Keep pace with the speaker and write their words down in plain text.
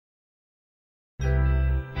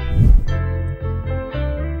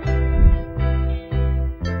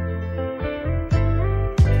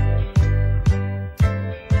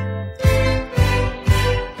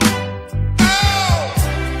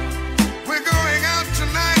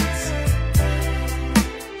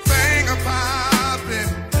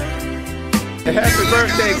Happy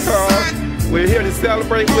birthday, Cora. We're here to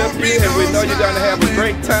celebrate with you, and we know you're going to have a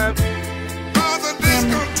great time.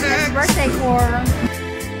 Happy birthday, Cora.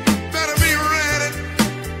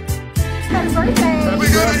 Happy birthday. Happy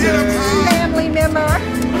birthday. Family member.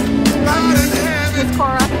 Love you, Miss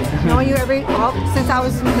Cora. Knowing you since I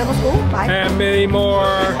was in middle school. Bye. And many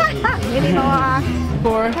more. Many more.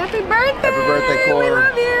 Cora. Happy birthday. Happy birthday, Cora. We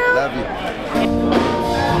love you. Love you.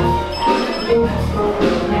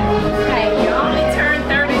 Hey, you only turned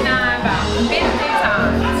 39 about 50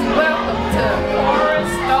 times. Welcome to Cora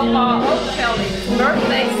Stovall Kelly's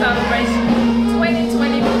birthday celebration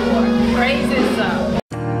 2024. Praises up.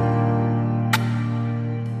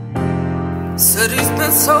 Said he's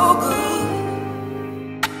been so good.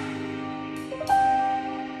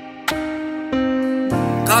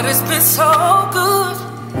 God has been so good.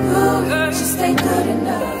 Good, just ain't good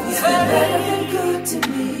enough. You've been better than good to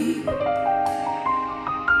me.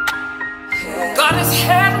 God has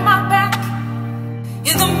had my back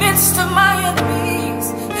in the midst of my enemies,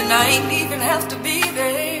 and I ain't even have to be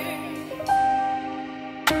there.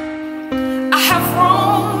 I have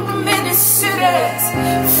roamed many cities,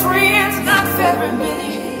 friends not very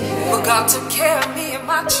many, but God took care of me and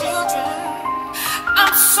my children.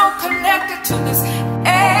 I'm so connected to this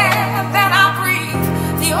air that I breathe,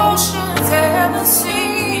 the oceans and the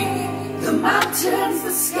sea, the mountains,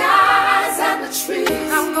 the skies and the trees.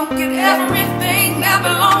 I'm gonna get everything that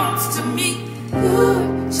belongs to me.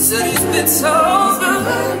 Good, she said he's been so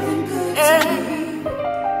good.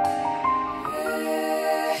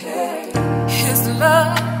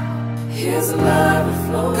 His love it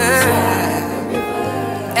flows like a river,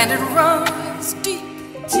 and it runs deep,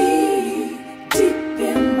 deep, deep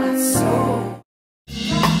in my soul.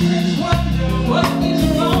 What is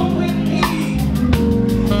wrong with me?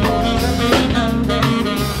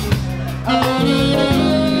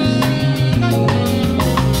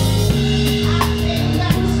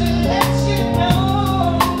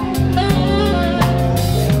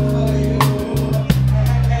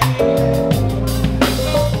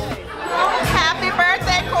 Happy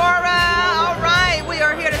birthday, Cora. All right, we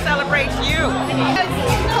are here to celebrate you.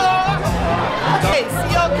 Hey, see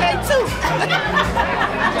you okay too?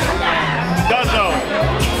 Duzzo,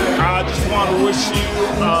 I just want to wish you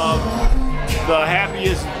the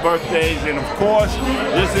happiest birthdays, and of course,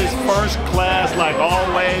 this is first class like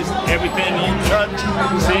always. Everything you touch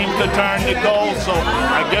seems to turn to gold, so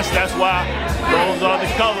I guess that's why those are the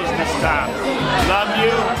colors this time. Love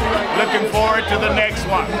you. Looking forward to the next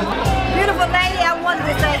one. Beautiful lady, I wanted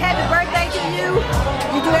to say happy birthday to you.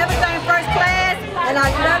 You do everything first class, and I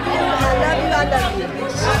love you, I love you, I love you.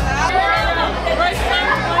 First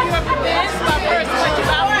time you ever been, it's my first time you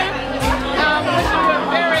out with. Wish you a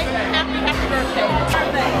very happy birthday.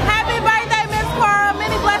 Happy birthday, Miss Cora.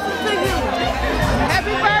 Many blessings to you.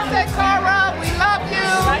 Happy birthday, Cora. We love you.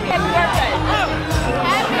 Happy birthday.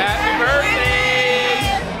 Happy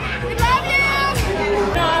birthday. We love you.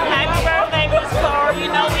 Happy birthday, Miss Cora. You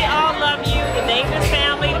know we all love you. The Davis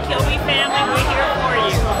family, the Kilby family, we're here for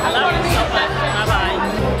you. I love you so much. Bye-bye.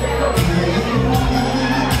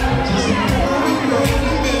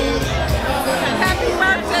 Happy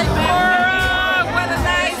birthday, Cora. What a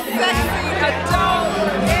nice, sexy adult.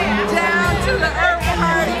 Down to the earth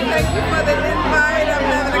party. Thank you for the invite. I'm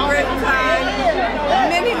having a great time.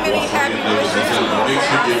 Many, many happy wishes to you.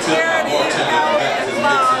 Prosperity, health, and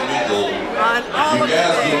love on all of the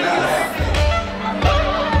days.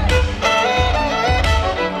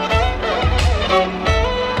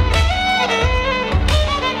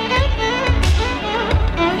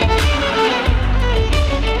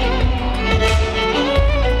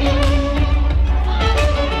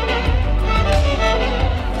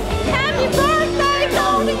 Happy birthday,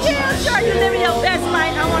 Golden Kill. Sure, you're living your best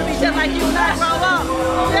life. I want to be just like you when I grow up.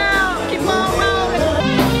 Yeah, keep on rolling.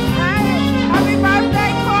 Happy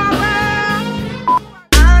birthday, Cora.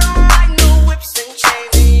 I don't like no whips and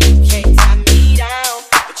chains, and you can't tie me down,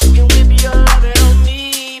 but you can whip your lovin' on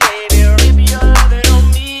me, baby. Whip your lovin' on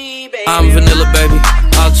me, baby. I'm vanilla, baby.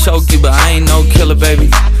 I'll choke you, but I ain't no killer,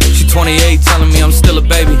 baby. She 28, telling me I'm still a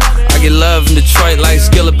baby. I get love in Detroit like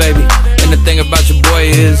Skillet, baby. And the thing about your boy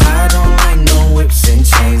is I don't like no whips and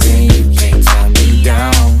chains, and you can't tie me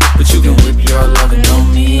down, but you can whip your lovin'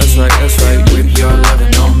 on me. That's right, that's right. Whip your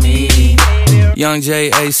lovin' on me. Young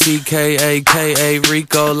Jackaka,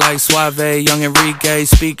 Rico like Suave, Young Enrique,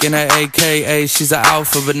 speaking at AKA. She's an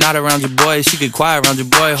alpha, but not around your boy. She get quiet around your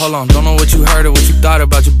boy. Hold on, don't know what you heard or what you thought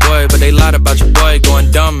about your boy, but they lied about your boy. Going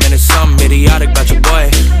dumb and it's something idiotic about your boy.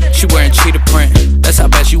 She wearing cheetah print, that's how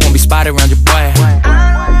bad she won't be spotted around your boy. I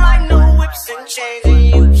don't like no whips and chains, and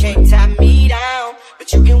you can't tie me down,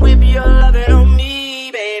 but you can whip your lovin' on me.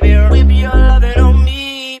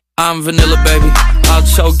 I'm vanilla, baby. I'll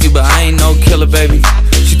choke you, but I ain't no killer, baby.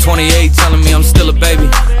 She 28, telling me I'm still a baby.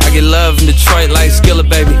 I get love in Detroit like Skilla,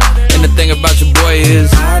 baby. And the thing about your boy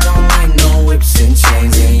is I don't like no whips and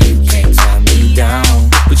chains, and you can't tie me down.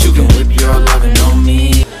 But you can whip your lovin' on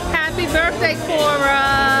me. Happy birthday,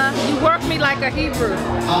 Cora. You work me like a Hebrew.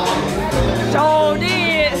 Sure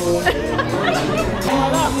did.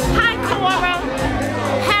 Hi, Cora.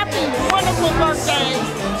 Happy, wonderful birthday.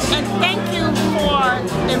 And thank you for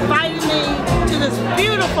inviting me to this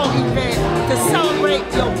beautiful event to celebrate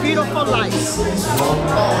your beautiful life.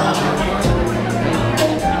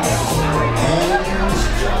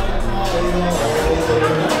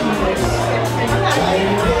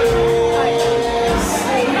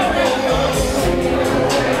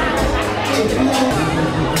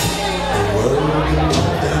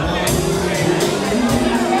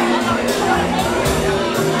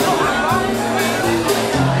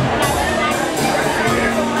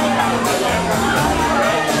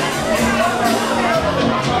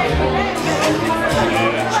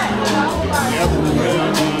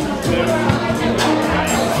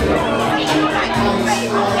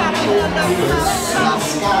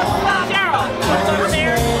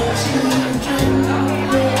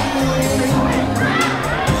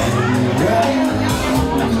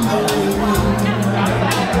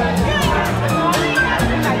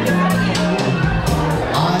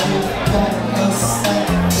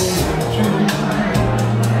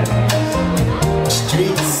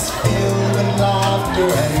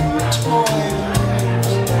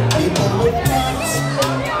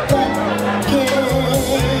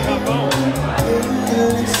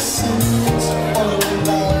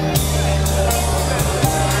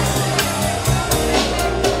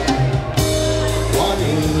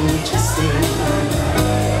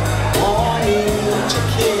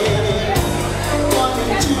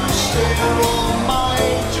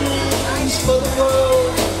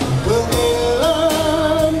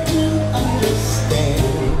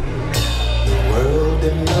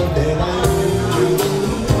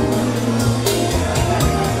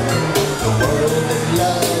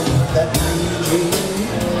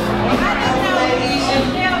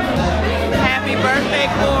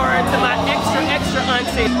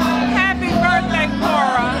 Happy birthday,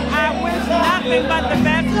 Cora. I wish nothing but the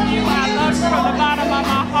best for you. I love you from the bottom of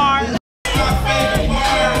my heart.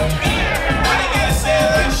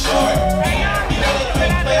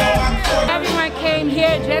 Everyone came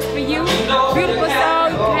here just for you. Beautiful soul.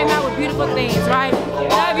 You came out with beautiful things, right?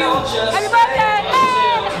 Love you. Happy birthday.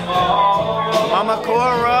 Hey! Mama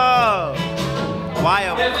Cora. Why,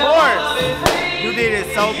 of course. You did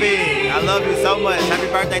it so big. I love you so much. Happy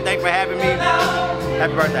birthday. Thanks for having me.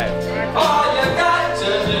 Happy birthday.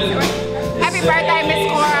 Happy birthday, Miss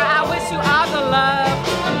Cora. I wish you all the love,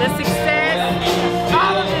 the success,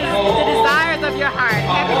 all of the desires of your heart.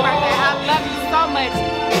 Happy birthday. I love you so much.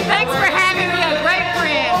 Thanks for having me, a great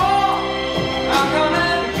friend.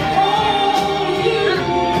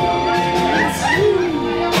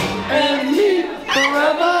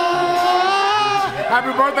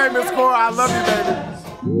 Happy birthday, Miss Cora. I love you, baby.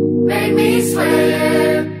 Make me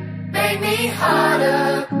sweat, make me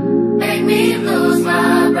harder, make me lose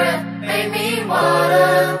my breath, make me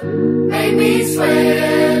water, make me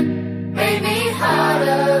sweat, make me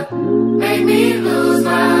harder, make me lose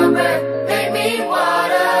my breath, make me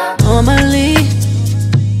water. Normally,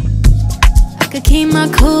 I could keep my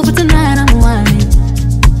cool, but tonight I'm whining.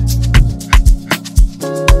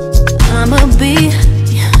 I'ma be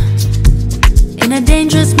in a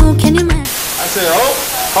dangerous mood, can you imagine? I said, oh,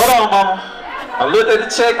 hold on, mama. I looked at the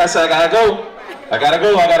check, I said, I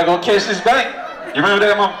gotta go catch this bank. You remember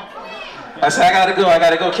that, mama? I said, I gotta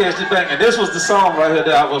go catch this bank. And this was the song right here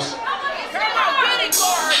that I was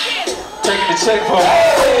taking the check for.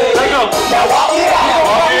 Let go. Now walk it out.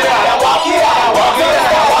 Walk it out. Now walk it out. Walk it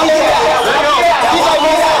out. Walk it out. Let go. Walk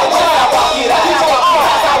it out. Walk it out.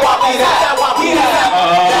 Walk it out. Walk it out.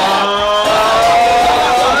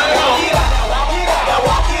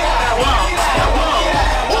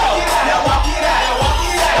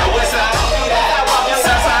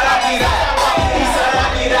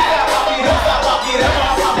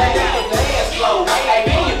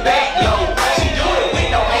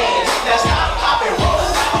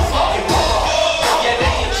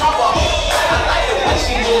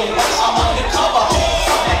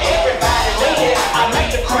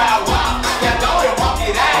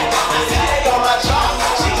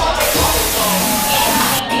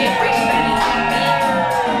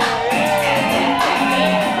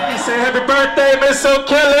 Happy birthday, Miss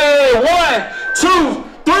O'Kelly. 1, 2,